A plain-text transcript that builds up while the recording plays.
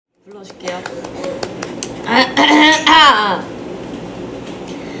불러줄게요.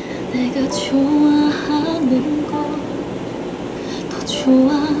 내가 좋아하는 거 더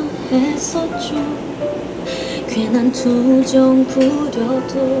좋아했었죠. 괜한 투정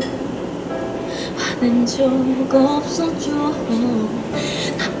부려도 화낸 적 없었죠.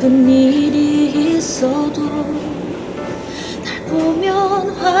 나쁜 일이 있어도 날 보면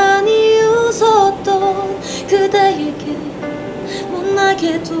환히 웃었던 그대에게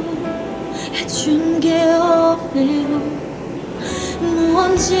못나게도 해준 게 없네요.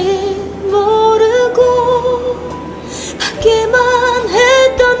 무언지 모르고 받기만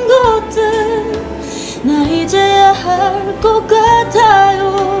했던 것들 나 이제야 할 것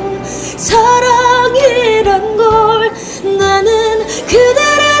같아요. 사랑이란 걸 나는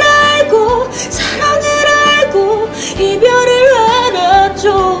그대를 알고 사랑을 알고 이별을 알았죠.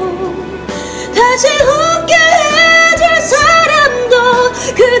 다시 웃게 해줄 사람도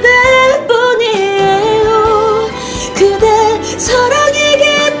그대뿐이에요. 그대 사랑이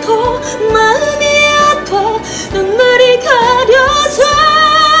깊어 마음이 아파 눈물이 가려서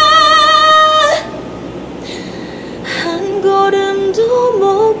한 걸음도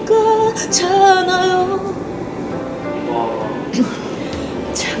못 가잖아요.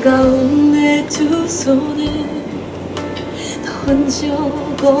 차가운 내 두 손에 던 적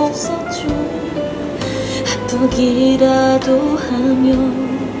없었죠. 아프기라도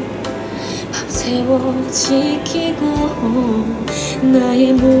하면 밤새워 지키고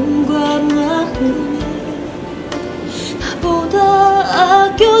나의 몸과 마음을 나보다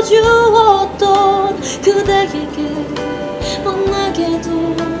아껴주었던 그대에게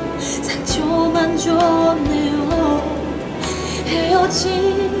못나게도 상처만 줬네요.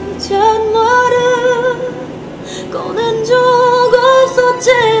 헤어지잔 말은 꺼낸 적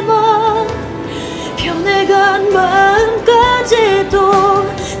없었지만 변해간 마음까지도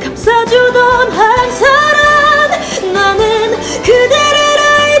감싸주던 한 사람 나는 그대를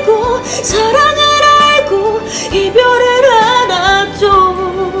알고 사랑을 알고 이별을 알았죠.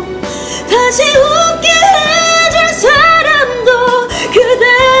 다시 웃게 해줄 사람도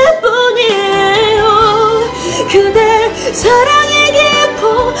그대뿐이에요. 그대 사랑이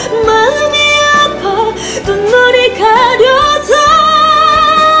깊어 마음이 아파 눈물이 가려서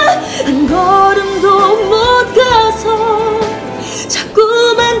한 걸음도 못 가서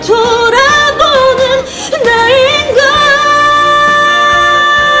자꾸만 돌아보는 나인가.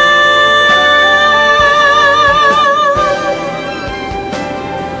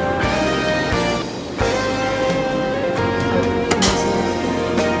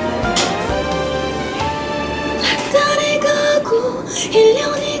 한 달이 가고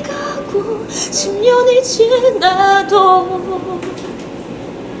 1년이 가고 10년이 지나도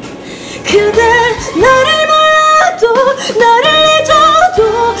그대 나를 몰라도 나를 잊어도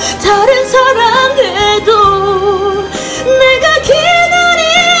다른 사랑해도 내가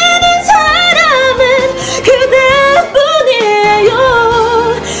기다리는 사람은 그대뿐이에요.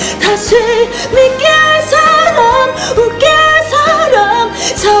 다시 믿게 할 사람 웃게 할 사람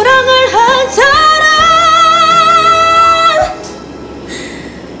사랑을 한 사람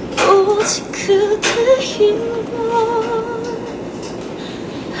오직 그대인 걸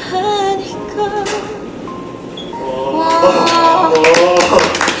하니까. 와.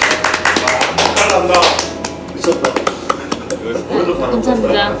 잘한다. 미쳤다.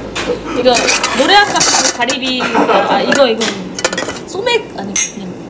 감사합니다. 이거 노래 아까 가리비 이거 소맥 아니